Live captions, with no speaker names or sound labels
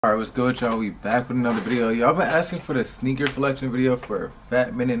Alright, what's good, y'all? We back with another video. Y'all been asking for the sneaker collection video for a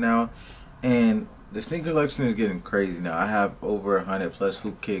fat minute now, and the sneaker collection is getting crazy now. I have over 100 plus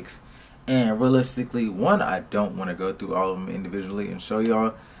hoop kicks, and realistically, one, I don't want to go through all of them individually and show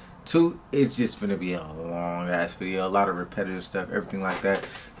y'all. Two, it's just gonna be a long ass video, a lot of repetitive stuff, everything like that.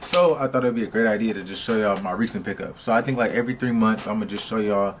 So I thought it'd be a great idea to just show y'all my recent pickups. So I think like every 3 months, I'm gonna just show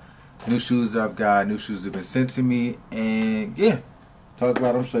y'all new shoes that I've got, new shoes that have been sent to me, and yeah. Talk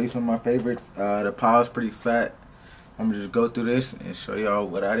about them, show you some of my favorites. The pile's pretty fat. I'm gonna just go through this and show y'all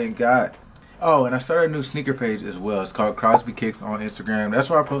what I didn't got. Oh, and I started a new sneaker page as well. It's called Crosby Kicks on Instagram. That's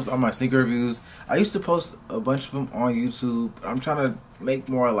where I post all my sneaker reviews. I used to post a bunch of them on YouTube. I'm trying to make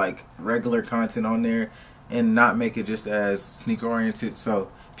more like regular content on there and not make it just as sneaker oriented.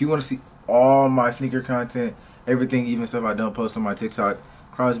 So if you want to see all my sneaker content, everything, even stuff I don't post on my TikTok,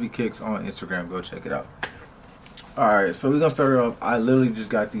 Crosby Kicks on Instagram, go check it out. Alright, so we're going to start it off. I literally just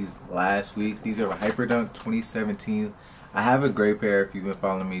got these last week. These are the Hyperdunk 2017. I have a gray pair if you've been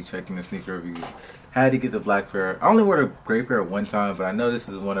following me, checking the sneaker reviews. Had to get the black pair. I only wore the gray pair one time, but I know this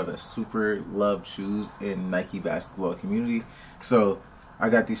is one of the super loved shoes in Nike basketball community. So I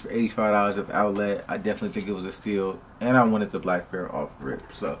got these for $85 at the outlet. I definitely think it was a steal. And I wanted the black pair off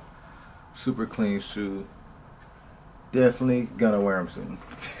rip. So super clean shoe. Definitely gonna wear them soon.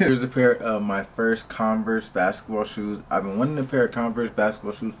 Here's a pair of my first Converse basketball shoes. I've been wanting a pair of Converse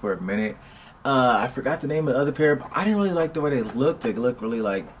basketball shoes for a minute. I forgot the name of the other pair, but I didn't really like the way they look. They look really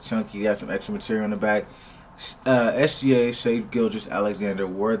like chunky, got some extra material on the back. SGA, Shea Gilgeous-Alexander,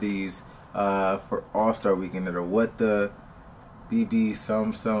 wore these for All-Star Weekend or what the BB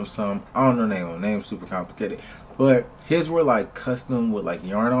some. I don't know the name of them. Name's super complicated. But his were like custom with like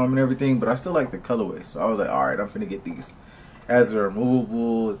yarn on them and everything, but I still like the colorway. So I was like, alright, I'm finna get these. Has a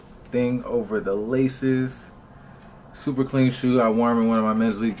removable thing over the laces. Super clean shoe. I wore them in one of my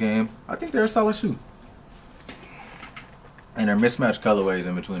men's league games. I think they're a solid shoe. And they're mismatched colorways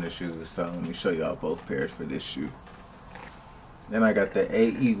in between the shoes. So let me show y'all both pairs for this shoe. Then I got the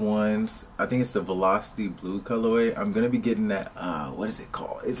AE ones. I think it's the Velocity Blue colorway. I'm gonna be getting that. What is it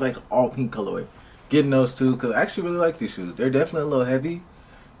called? It's like all pink colorway. Getting those two because I actually really like these shoes. They're definitely a little heavy,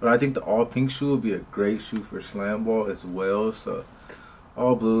 but I think the all pink shoe would be a great shoe for slam ball as well. So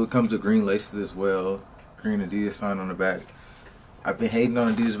all blue. It comes with green laces as well. Green Adidas sign on the back. I've been hating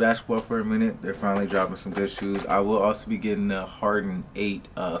on Adidas basketball for a minute. They're finally dropping some good shoes. I will also be getting the Harden 8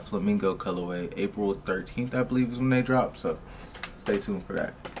 Flamingo colorway. April 13th, I believe, is when they drop. So stay tuned for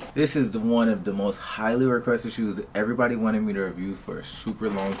that. This is one of the most highly requested shoes that everybody wanted me to review for a super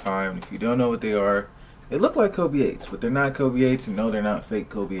long time. If you don't know what they are, they look like Kobe 8s, but they're not Kobe 8s, and no, they're not fake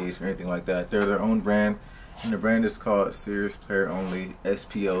Kobe 8s or anything like that. They're their own brand, and the brand is called Serious Player Only,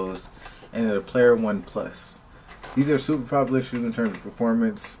 SPOs, and they're Player One Plus. These are super popular shoes in terms of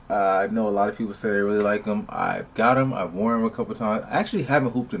performance. I know a lot of people say they really like them. I've got them. I've worn them a couple times. I actually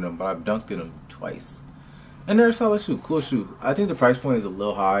haven't hooped in them, but I've dunked in them twice. And they're a solid shoe, cool shoe. I think the price point is a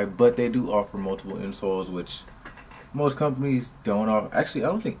little high, but they do offer multiple insoles, which most companies don't offer. Actually, I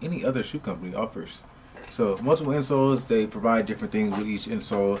don't think any other shoe company offers. So multiple insoles, they provide different things with each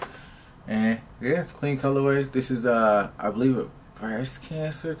insole. And yeah, clean colorway. This is I believe a breast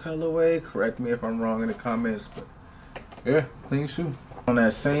cancer colorway. Correct me if I'm wrong in the comments, but yeah, clean shoe. On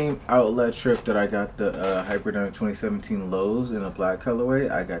that same outlet trip that I got the Hyperdunk 2017 lows in a black colorway,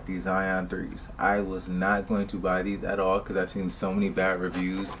 I got these Zion 3s. I was not going to buy these at all because I've seen so many bad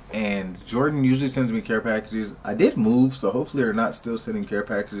reviews. And Jordan usually sends me care packages. I did move, so hopefully they're not still sending care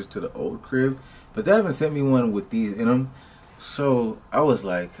packages to the old crib. But they haven't sent me one with these in them. So I was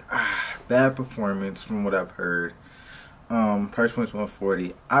like, bad performance from what I've heard. Price point's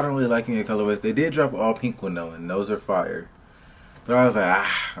 $140. I don't really like any colorways. They did drop all pink one though, and those are fire. But I was like,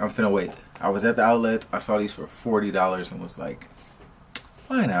 I'm finna wait. I was at the outlets. I saw these for $40 and was like,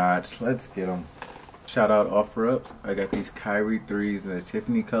 why not? Let's get them. Shout out OfferUp. I got these Kyrie 3s in a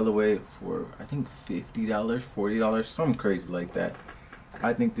Tiffany colorway for, I think, $50, $40, something crazy like that.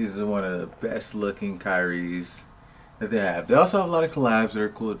 I think these are one of the best looking Kyries that they have. They also have a lot of collabs that are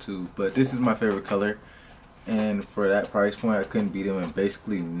cool too, but this is my favorite color. And for that price point, I couldn't beat them in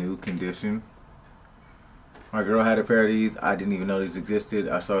basically new condition. My girl had a pair of these. I didn't even know these existed.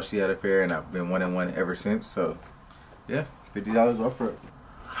 I saw she had a pair, and I've been wanting one ever since. So, yeah, $50 off for it.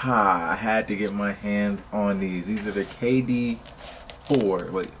 I had to get my hands on these. These are the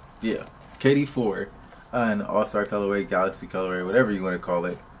KD4. Wait, yeah, KD4, an All-Star colorway, Galaxy colorway, whatever you want to call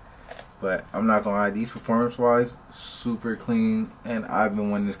it. But I'm not gonna lie, these performance-wise, super clean, and I've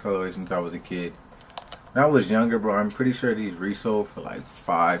been wanting this colorway since I was a kid. When I was younger, bro, I'm pretty sure these resold for like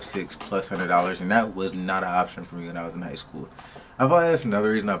 $500, $600+, and that was not an option for me when I was in high school. I feel like that's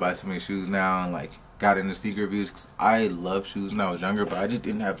another reason I buy so many shoes now and like got into sneaker reviews, because I love shoes when I was younger, but I just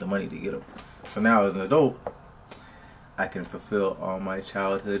didn't have the money to get them. So now as an adult, I can fulfill all my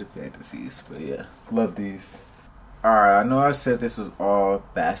childhood fantasies. But yeah, love these. Alright, I know I said this was all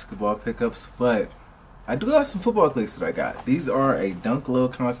basketball pickups, but I do have some football cleats that I got. These are a Dunk Low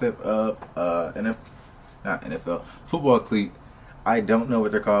concept of not NFL, football cleat. I don't know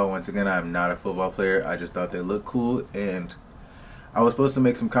what they're called. Once again, I'm not a football player. I just thought they looked cool, and I was supposed to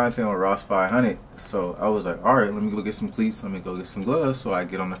make some content on Ross 500. So I was like, alright, let me go get some cleats, let me go get some gloves so I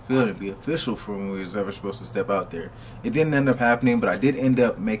get on the field and be official for when we was ever supposed to step out there. It didn't end up happening, but I did end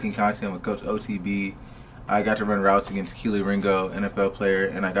up making content with Coach OTB. I got to run routes against Keely Ringo, NFL player,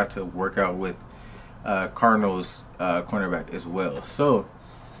 and I got to work out with Cardinals cornerback as well. So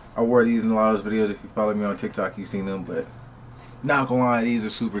I wore these in a lot of those videos. If you follow me on TikTok, you've seen them, but not gonna lie, these are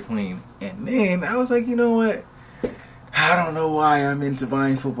super clean. And then I was like, you know what? I don't know why I'm into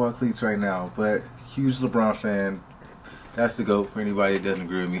buying football cleats right now, but huge LeBron fan. That's the GOAT. For anybody that doesn't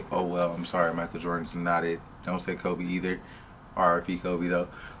agree with me, oh well, I'm sorry, Michael Jordan's not it. Don't say Kobe either. R.I.P. Kobe though.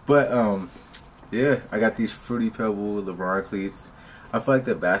 But yeah, I got these Fruity Pebble LeBron cleats. I feel like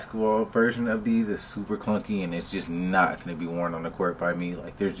the basketball version of these is super clunky, and it's just not going to be worn on the court by me.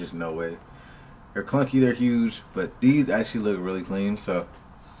 Like, there's just no way. They're clunky, they're huge, but these actually look really clean. So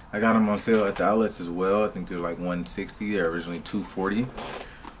I got them on sale at the outlets as well. I think they're like $160. They're originally $240.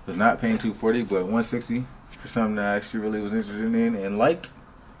 Was not paying $240, but $160 for something that I actually really was interested in and liked.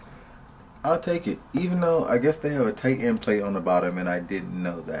 I'll take it. Even though I guess they have a tight end plate on the bottom, and I didn't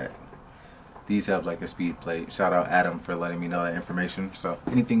know that. These have like a speed plate. Shout out Adam for letting me know that information. So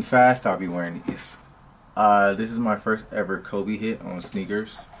anything fast, I'll be wearing these. This is my first ever Kobe hit on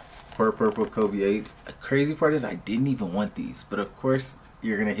sneakers. Purple Kobe 8s. The crazy part is I didn't even want these, but of course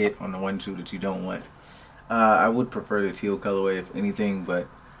you're gonna hit on the one shoe that you don't want. I would prefer the teal colorway if anything, but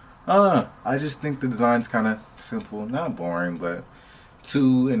I just think the design's kind of simple, not boring, but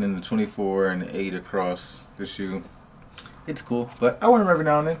 2 and then the 24 and the 8 across the shoe. It's cool, but I wear them every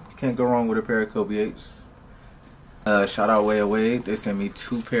now and then. Can't go wrong with a pair of Kobe 8s. Shout out Way Away. They sent me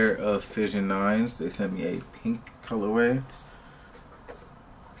 2 pair of Fission 9s. They sent me a pink colorway.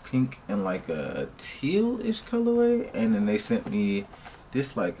 Pink and like a teal-ish colorway. And then they sent me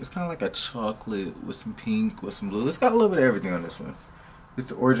this, like, it's kind of like a chocolate with some pink, with some blue. It's got a little bit of everything on this one. It's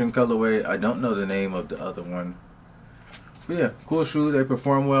the Origin colorway. I don't know the name of the other one. But yeah, cool shoe. They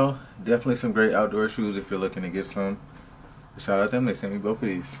perform well. Definitely some great outdoor shoes if you're looking to get some. Shout out to them, they sent me both of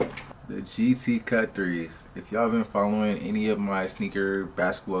these. The GT Cut 3s. If y'all been following any of my sneaker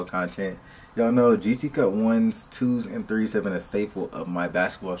basketball content, y'all know GT Cut 1s, 2s, and 3s have been a staple of my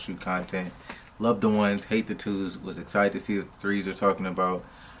basketball shoe content. Love the 1s, hate the 2s, was excited to see what the 3s are talking about.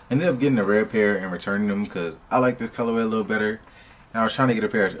 Ended up getting a rare pair and returning them because I like this colorway a little better. And I was trying to get a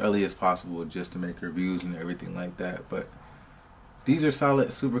pair as early as possible just to make reviews and everything like that. But these are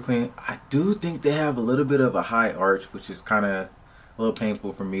solid, super clean. I do think they have a little bit of a high arch, which is kind of a little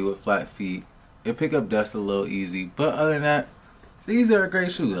painful for me with flat feet. They pick up dust a little easy, but other than that, these are a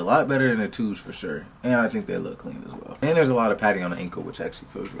great shoe. A lot better than the 2s for sure. And I think they look clean as well. And there's a lot of padding on the ankle, which actually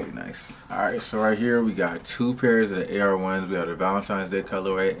feels really nice. Alright, so right here we got 2 pairs of the AR1s. We have the Valentine's Day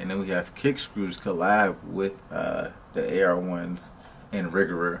colorway, and then we have Kick Screws collab with the AR1s and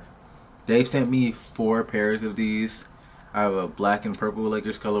Rigorer. They've sent me 4 pairs of these. I have a black and purple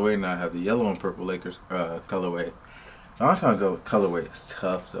Lakers colorway, and I have the yellow and purple Lakers colorway. Valentine's Day colorway is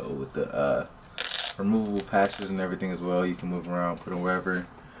tough though, with the removable patches and everything as well. You can move around, put them wherever.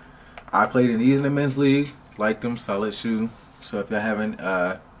 I played in these in the men's league, liked them, solid shoe. So if y'all haven't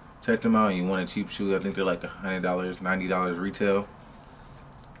checked them out and you want a cheap shoe, I think they're like $100, $90 retail.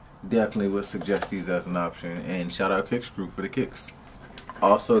 Definitely would suggest these as an option. And shout out Kick Screw for the kicks.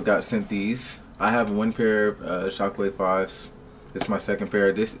 Also got sent these. I have 1 pair of Shockwave 5s. This is my 2nd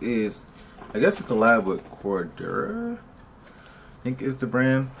pair. This is, I guess, a collab with Cordura, I think is the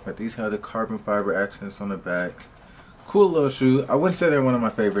brand. But these have the carbon fiber accents on the back. Cool little shoe. I wouldn't say they're one of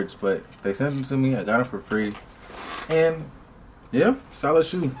my favorites, but they sent them to me. I got them for free. And yeah, solid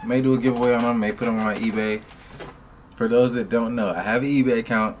shoe. May do a giveaway on them. May put them on my eBay. For those that don't know, I have an eBay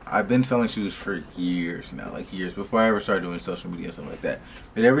account. I've been selling shoes for years now, like years, before I ever started doing social media and stuff like that.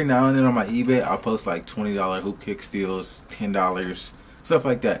 But every now and then on my eBay, I'll post like $20 hoop kick steals, $10, stuff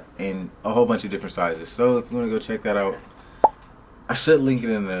like that, and a whole bunch of different sizes. So if you want to go check that out, I should link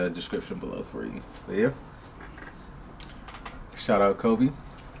it in the description below for you. But yeah, shout out Kobe,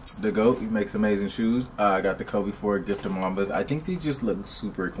 the GOAT. He makes amazing shoes. I got the Kobe 4 Gift of Mambas. I think these just look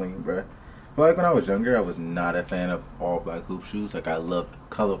super clean, bruh. But like when I was younger, I was not a fan of all black hoop shoes. Like I loved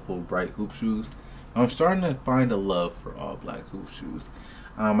colorful, bright hoop shoes. I'm starting to find a love for all black hoop shoes.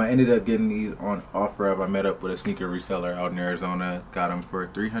 I ended up getting these on OfferUp. I met up with a sneaker reseller out in Arizona. Got them for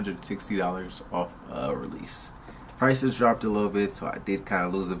 $360 off release. Prices dropped a little bit, so I did kind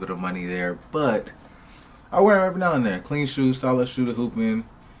of lose a bit of money there. But I wear them every now and then. Clean shoe, solid shoe to hoop in.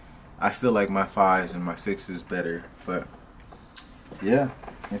 I still like my 5s and my 6s better. But yeah.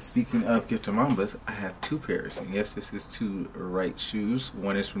 And speaking of Gift to Mambas, I have 2 pairs. And yes, this is 2 right shoes.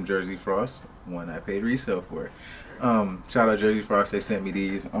 One is from Jersey Frost. One I paid resale for. Shout out Jersey Frost, they sent me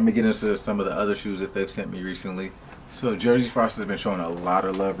these. I'm gonna get into some of the other shoes that they've sent me recently. So Jersey Frost has been showing a lot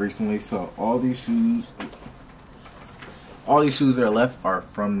of love recently. So all these shoes that are left are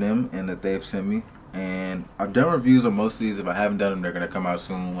from them and that they've sent me. And I've done reviews on most of these. If I haven't done them, they're gonna come out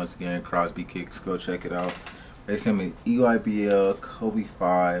soon. Once again, Crosby Kicks, go check it out. They sent me EYBL Kobe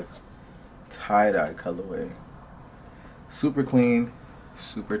 5 tie-dye colorway. Super clean,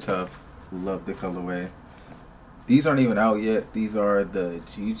 super tough. Love the colorway. These aren't even out yet. These are the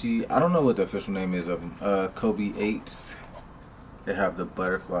GG. I don't know what the official name is of them. Kobe 8s. They have the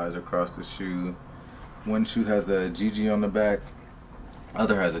butterflies across the shoe. One shoe has a GG on the back.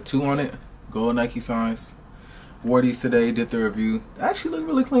 Other has a 2 on it. Gold Nike signs. Wore these today. Did the review. They actually look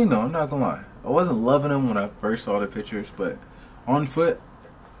really clean though. I'm not gonna lie. I wasn't loving them when I first saw the pictures, but on foot,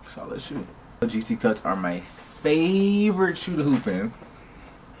 solid shoe. The GT Cuts are my favorite shoe to hoop in.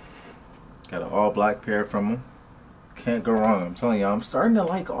 Got an all black pair from them. Can't go wrong. I'm telling you, I'm starting to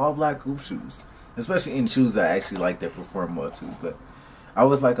like all black hoop shoes, especially in shoes that I actually like that perform well too. But I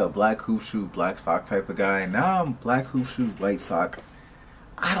was like a black hoop shoe, black sock type of guy. And now I'm black hoop shoe, white sock.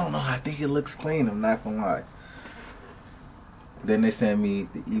 I don't know. I think it looks clean. I'm not gonna lie. Then they sent me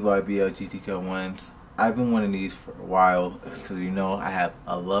the EYBL GT Cut 1s. I've been wanting these for a while because you know I have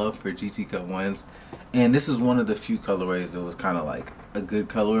a love for GT Cut 1s. And this is one of the few colorways that was kind of like a good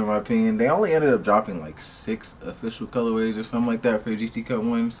color in my opinion. They only ended up dropping like 6 official colorways or something like that for GT Cut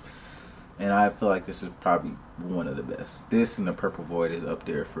 1s. And I feel like this is probably one of the best. This and the Purple Void is up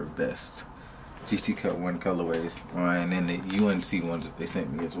there for best GT Cut 1 colorways. And then the UNC ones that they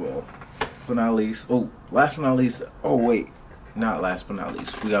sent me as well. But not least, last but not least, not last but not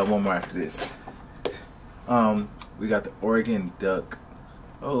least, we got one more after this. We got the Oregon Duck.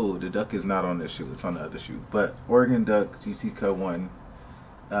 Oh, the duck is not on this shoe, it's on the other shoe. But Oregon Duck GT Cut 1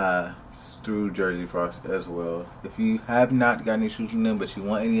 through Jersey Frost as well. If you have not got any shoes from them but you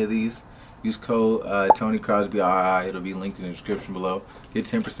want any of these, use code Tony Crosby II. It'll be linked in the description below. Get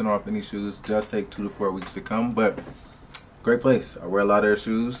 10% off any shoes. Does take 2 to 4 weeks to come, but great place. I wear a lot of their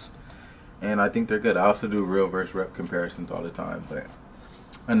shoes and I think they're good. I also do real versus rep comparisons all the time, but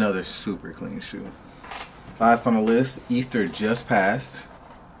another super clean shoe. Last on the list, Easter just passed.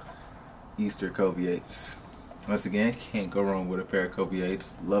 Easter Kobe 8s. Once again, can't go wrong with a pair of Kobe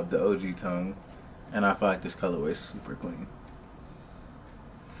 8s. Love the OG tone, and I feel like this colorway is super clean.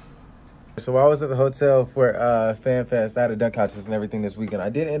 So while I was at the hotel for FanFest, I had a dunk contest and everything this weekend. I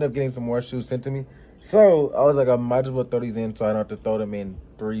did end up getting some more shoes sent to me. So I was like, I might as well throw these in so I don't have to throw them in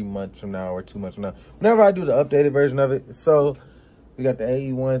 3 months from now or 2 months from now. Whenever I do the updated version of it. So we got the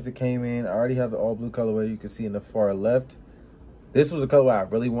AE ones that came in. I already have the all blue colorway you can see in the far left. This was a colorway I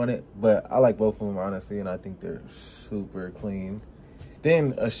really wanted, but I like both of them honestly, and I think they're super clean.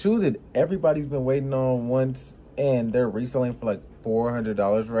 Then a shoe that everybody's been waiting on once, and they're reselling for like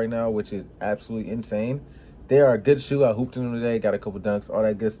 $400 right now, which is absolutely insane. They are a good shoe. I hooped in them today, got a couple dunks, all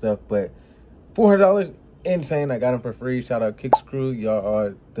that good stuff, but $400, insane. I got them for free. Shout out Kicks Crew. Y'all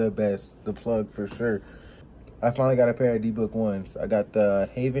are the best. The plug for sure. I finally got a pair of D-Book 1s. I got the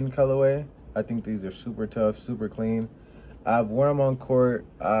Haven colorway. I think these are super tough, super clean. I've worn them on court.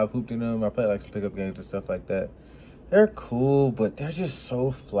 I've hooped in them. I played like some pickup games and stuff like that. They're cool, but they're just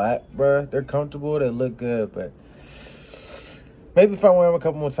so flat, bruh. They're comfortable. They look good, but maybe if I wear them a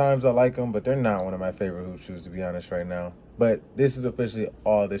couple more times, I like them, but they're not one of my favorite hoop shoes, to be honest, right now. But this is officially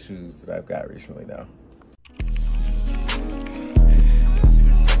all the shoes that I've got recently now.